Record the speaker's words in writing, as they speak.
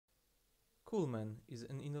Coolmen is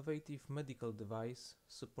an innovative medical device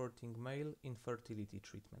supporting male infertility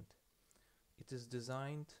treatment. It is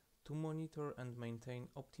designed to monitor and maintain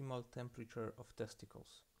optimal temperature of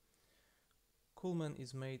testicles. Coolmen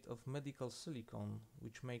is made of medical silicone,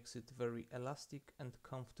 which makes it very elastic and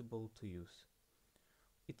comfortable to use.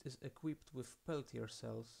 It is equipped with Peltier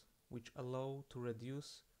cells, which allow to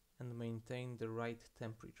reduce and maintain the right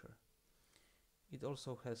temperature. It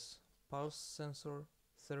also has pulse sensor,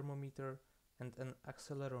 thermometer, and an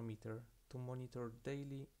accelerometer to monitor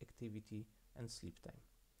daily activity and sleep time.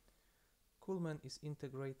 Coolmen is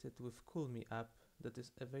integrated with Coolme app that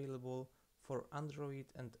is available for Android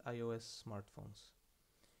and iOS smartphones.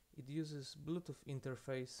 It uses Bluetooth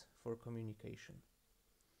interface for communication.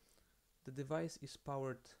 The device is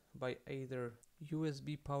powered by either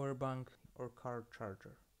USB power bank or car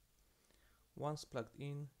charger. Once plugged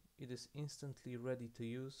in, it is instantly ready to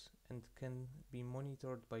use and can be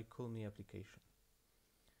monitored by Coolme application.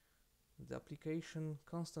 The application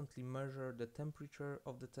constantly measures the temperature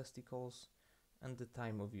of the testicles and the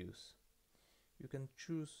time of use. You can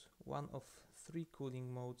choose one of 3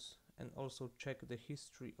 cooling modes and also check the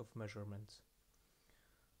history of measurements.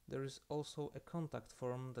 There is also a contact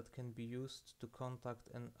form that can be used to contact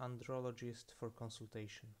an andrologist for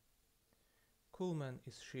consultation. Coolmen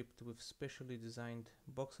is shipped with specially designed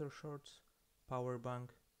boxer shorts, power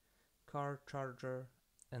bank, car charger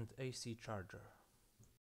and AC charger.